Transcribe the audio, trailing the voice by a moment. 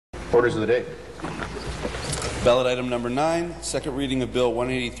Orders of the day. Ballot item number 9, second reading of Bill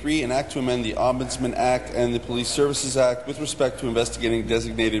 183, an act to amend the Ombudsman Act and the Police Services Act with respect to investigating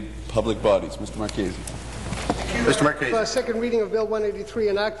designated public bodies. Mr. Marchese. Mr. Marchese. Second reading of Bill 183,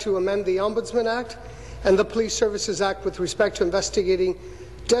 an act to amend the Ombudsman Act and the Police Services Act with respect to investigating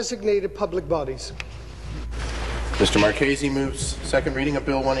designated public bodies. Mr. Marchese moves second reading of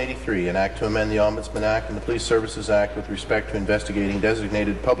Bill 183, an act to amend the Ombudsman Act and the Police Services Act with respect to investigating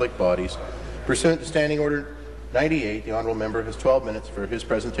designated public bodies. Pursuant to Standing Order 98, the honourable member has 12 minutes for his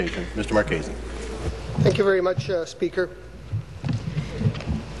presentation. Mr. Marchese. Thank you very much, Speaker.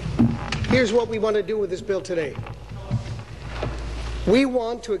 Here's what we want to do with this bill today. We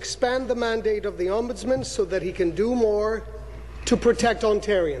want to expand the mandate of the Ombudsman so that he can do more to protect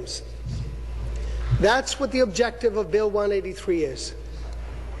Ontarians. That's what the objective of Bill 183 is.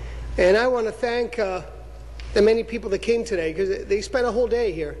 And I want to thank the many people that came today, because they spent a whole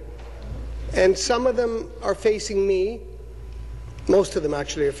day here. And some of them are facing me. Most of them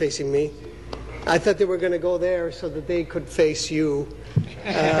actually are facing me. I thought they were going to go there so that they could face you.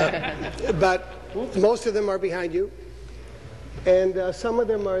 But most of them are behind you. And some of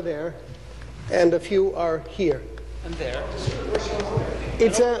them are there. And a few are here. And there.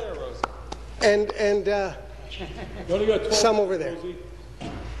 It's some over there.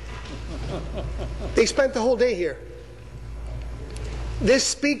 They spent the whole day here. This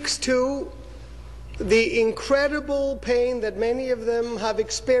speaks to the incredible pain that many of them have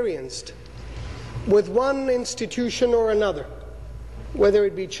experienced with one institution or another, whether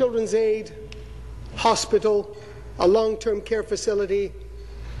it be Children's Aid, hospital, a long-term care facility,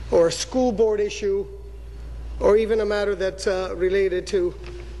 or a school board issue, or even a matter that's related to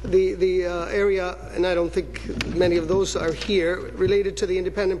the area, and I don't think many of those are here, related to the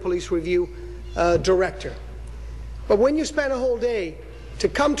Independent Police Review Director. But when you spend a whole day to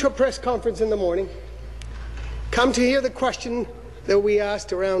come to a press conference in the morning, come to hear the question that we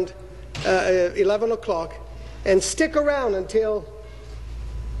asked around 11 o'clock, and stick around until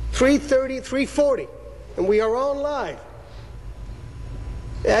 3:30, 3:40, and we are on live,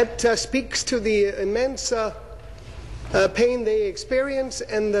 that speaks to the immense pain they experience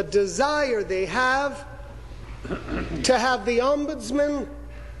and the desire they have to have the Ombudsman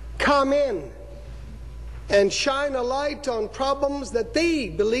come in and shine a light on problems that they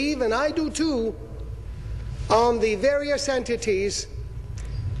believe, and I do too, on the various entities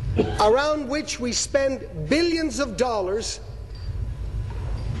around which we spend billions of dollars,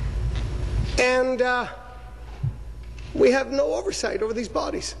 and we have no oversight over these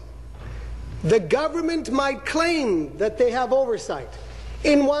bodies. The government might claim that they have oversight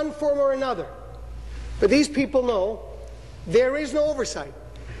in one form or another, but these people know there is no oversight.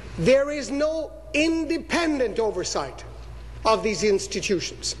 There is no independent oversight of these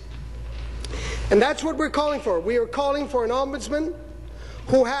institutions. And that's what we're calling for. We are calling for an ombudsman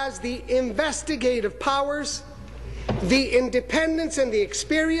who has the investigative powers, the independence and the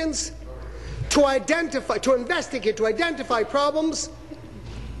experience to identify, to investigate, to identify problems,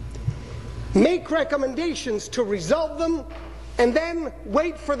 make recommendations to resolve them, and then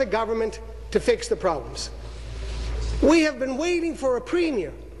wait for the government to fix the problems. We have been waiting for a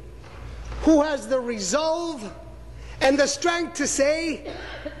premier who has the resolve and the strength to say,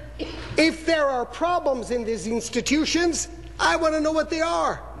 if there are problems in these institutions, I want to know what they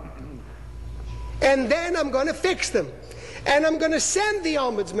are. And then I'm going to fix them. And I'm going to send the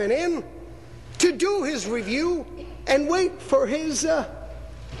Ombudsman in to do his review and wait for his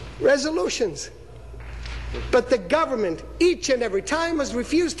resolutions. But the government, each and every time, has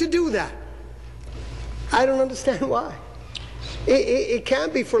refused to do that. I don't understand why. It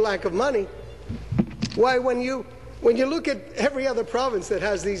can't be for lack of money. Why, when you look at every other province that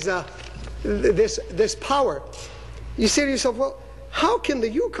has these this power, you say to yourself, well, how can the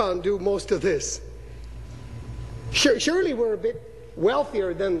Yukon do most of this? Surely we're a bit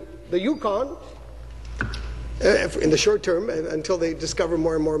wealthier than the Yukon in the short term, until they discover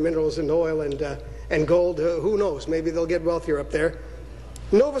more and more minerals and oil and gold. Who knows? Maybe they'll get wealthier up there.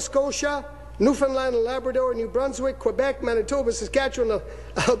 Nova Scotia, Newfoundland and Labrador, New Brunswick, Quebec, Manitoba, Saskatchewan,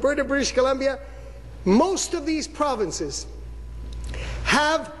 Alberta, British Columbia, most of these provinces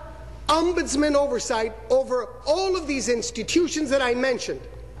have ombudsman oversight over all of these institutions that I mentioned,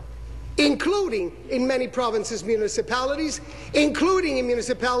 including in many provinces municipalities, including in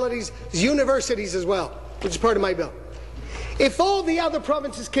municipalities universities as well, which is part of my bill. If all the other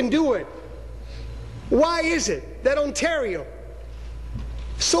provinces can do it, why is it that Ontario,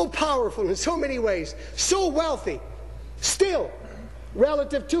 so powerful in so many ways, so wealthy, still,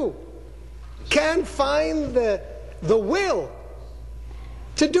 relative to, can find the will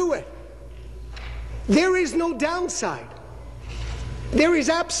to do it. There is no downside. There is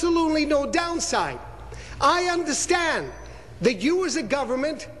absolutely no downside. I understand that you as a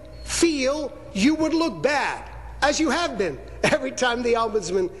government feel you would look bad, as you have been every time the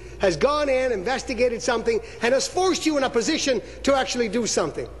Ombudsman has gone in, investigated something, and has forced you in a position to actually do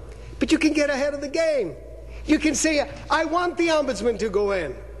something. But you can get ahead of the game. You can say, I want the Ombudsman to go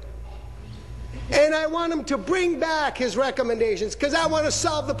in. And I want him to bring back his recommendations because I want to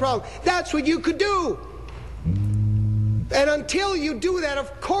solve the problem. That's what you could do. And until you do that,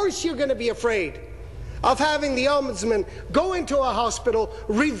 of course you're going to be afraid of having the Ombudsman go into a hospital,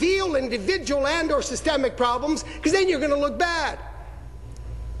 reveal individual and or systemic problems, because then you're going to look bad.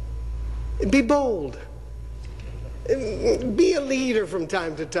 Be bold. Be a leader from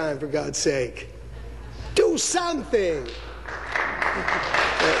time to time, for God's sake. Do something.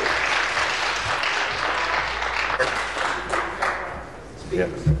 Yeah.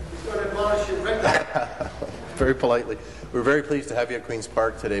 Very politely. We're very pleased to have you at Queen's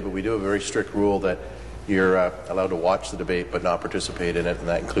Park today, but we do have a very strict rule that you're allowed to watch the debate but not participate in it, and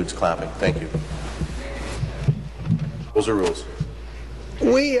that includes clapping. Thank you. Those are rules.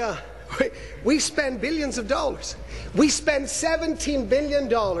 We spend billions of dollars. We spend $17 billion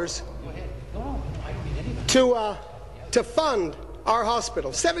to fund our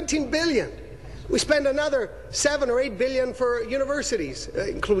hospital. $17 billion. We spend another $7 or $8 billion for universities,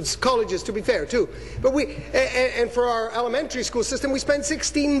 includes colleges to be fair too. But and for our elementary school system, we spend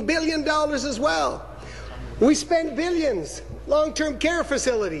 $16 billion as well. We spend billions, long-term care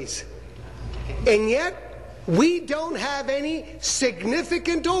facilities, and yet we don't have any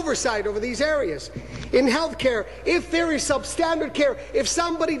significant oversight over these areas. In healthcare, if there is substandard care, if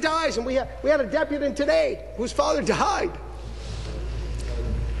somebody dies, and we had a deputant today whose father died,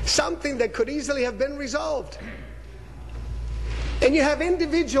 something that could easily have been resolved. And you have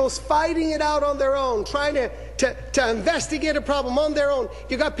individuals fighting it out on their own, trying to investigate a problem on their own.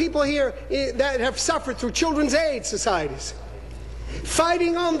 You got people here that have suffered through children's aid societies,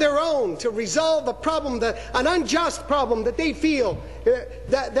 fighting on their own to resolve a problem, an unjust problem that they feel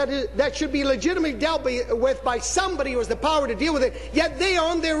that should be legitimately dealt with by somebody who has the power to deal with it, yet they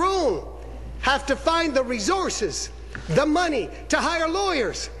on their own have to find the resources, the money to hire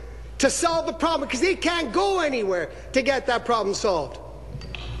lawyers to solve the problem because they can't go anywhere to get that problem solved.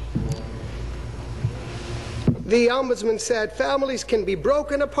 The Ombudsman said families can be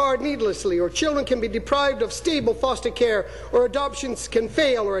broken apart needlessly, or children can be deprived of stable foster care, or adoptions can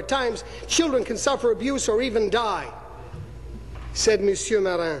fail, or at times children can suffer abuse or even die, said Monsieur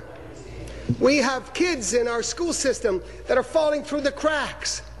Marin. We have kids in our school system that are falling through the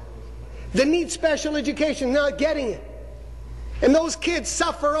cracks, that need special education, not getting it. And those kids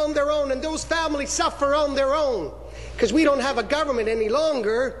suffer on their own, and those families suffer on their own, because we don't have a government any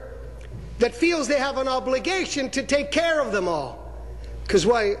longer that feels they have an obligation to take care of them all. Because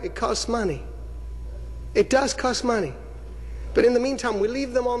why? It costs money. It does cost money. But in the meantime, we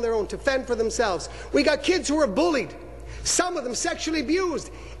leave them on their own to fend for themselves. We got kids who are bullied, some of them sexually abused.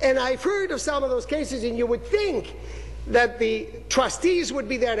 And I've heard of some of those cases, and you would think that the trustees would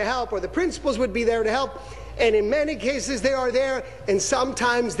be there to help, or the principals would be there to help. And in many cases they are there, and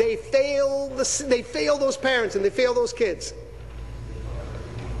sometimes they fail those parents and they fail those kids.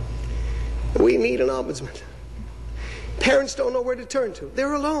 We need an ombudsman. Parents don't know where to turn to.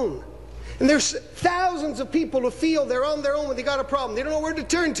 They're alone. And there's thousands of people who feel they're on their own when they got a problem. They don't know where to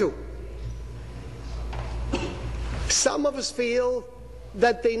turn to. Some of us feel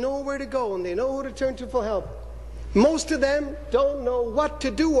that they know where to go and they know who to turn to for help. Most of them don't know what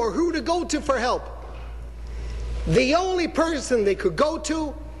to do or who to go to for help. The only person they could go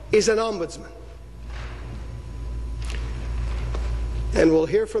to is an ombudsman. And we'll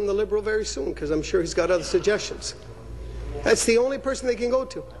hear from the Liberal very soon, because I'm sure he's got other suggestions. That's the only person they can go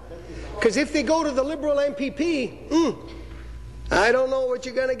to. Because if they go to the Liberal MPP, I don't know what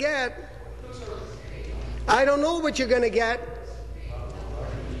you're going to get. I don't know what you're going to get.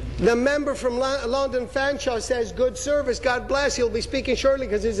 The member from London Fanshawe says, good service, God bless. He'll be speaking shortly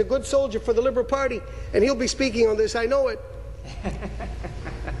because he's a good soldier for the Liberal Party. And he'll be speaking on this, I know it.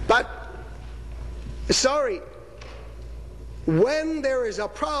 But, sorry, when there is a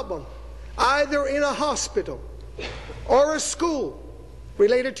problem, either in a hospital or a school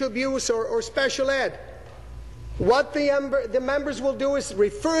related to abuse or special ed, what the members will do is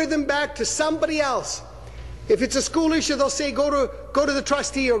refer them back to somebody else. If it's a school issue, they'll say go to the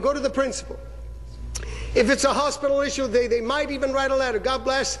trustee or go to the principal. If it's a hospital issue, they might even write a letter, God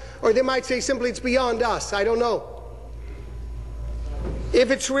bless, or they might say simply it's beyond us, I don't know. If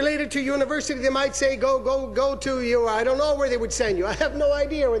it's related to university, they might say, go to you. I don't know where they would send you. I have no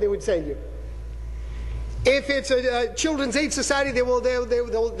idea where they would send you. If it's a Children's Aid Society,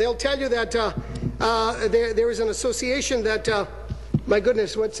 they'll tell you that there is an association that, my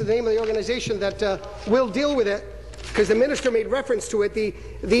goodness, what's the name of the organization that will deal with it? Because the minister made reference to it.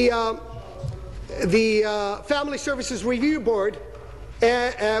 The Family Services Review Board,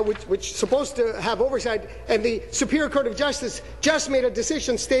 which is supposed to have oversight, and the Superior Court of Justice just made a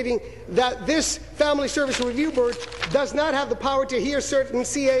decision stating that this Family Service Review Board does not have the power to hear certain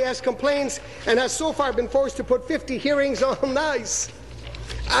CAS complaints and has so far been forced to put 50 hearings on ice.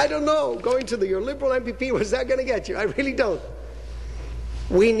 I don't know, going to your Liberal MPP, what's that going to get you? I really don't.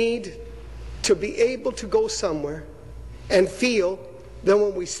 We need to be able to go somewhere and feel that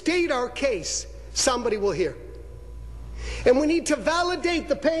when we state our case, somebody will hear. And we need to validate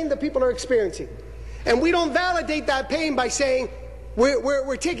the pain that people are experiencing. And we don't validate that pain by saying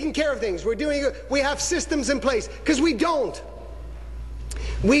we're taking care of things, we have systems in place, because we don't.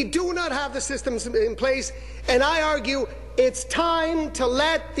 We do not have the systems in place, and I argue it's time to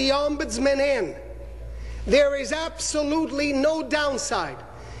let the Ombudsman in. There is absolutely no downside.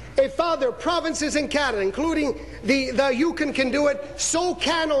 If other provinces in Canada, including the Yukon, can do it, so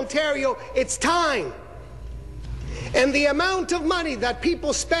can Ontario. It's time. And the amount of money that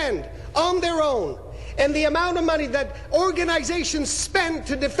people spend on their own, and the amount of money that organizations spend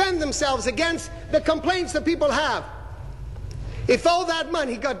to defend themselves against the complaints that people have, if all that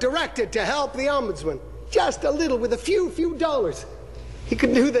money got directed to help the Ombudsman, just a little, with a few dollars, he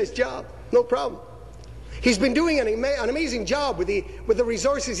could do this job, no problem. He's been doing an amazing job with the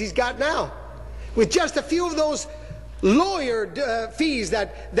resources he's got now. With just a few of those lawyer fees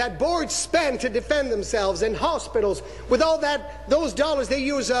that boards spend to defend themselves, and hospitals, with all those dollars they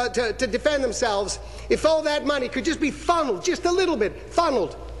use to defend themselves, if all that money could just be funneled, just a little bit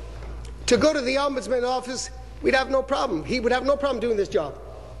funneled, to go to the Ombudsman office, we'd have no problem. He would have no problem doing this job.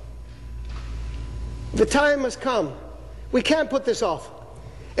 The time has come. We can't put this off.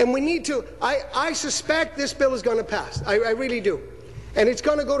 And we need to, I suspect this bill is going to pass. I really do. And it's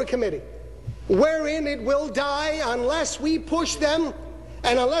going to go to committee, wherein it will die unless we push them,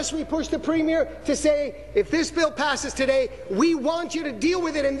 and unless we push the Premier to say, if this bill passes today, we want you to deal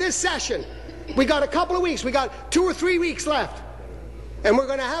with it in this session. We got a couple of weeks. We got 2 or 3 weeks left. And we're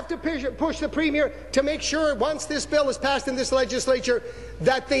going to have to push the Premier to make sure, once this bill is passed in this legislature,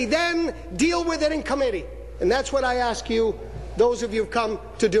 that they then deal with it in committee. And that's what I ask you, those of you who have come,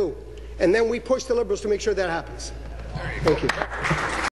 to do. And then we push the Liberals to make sure that happens. Thank you.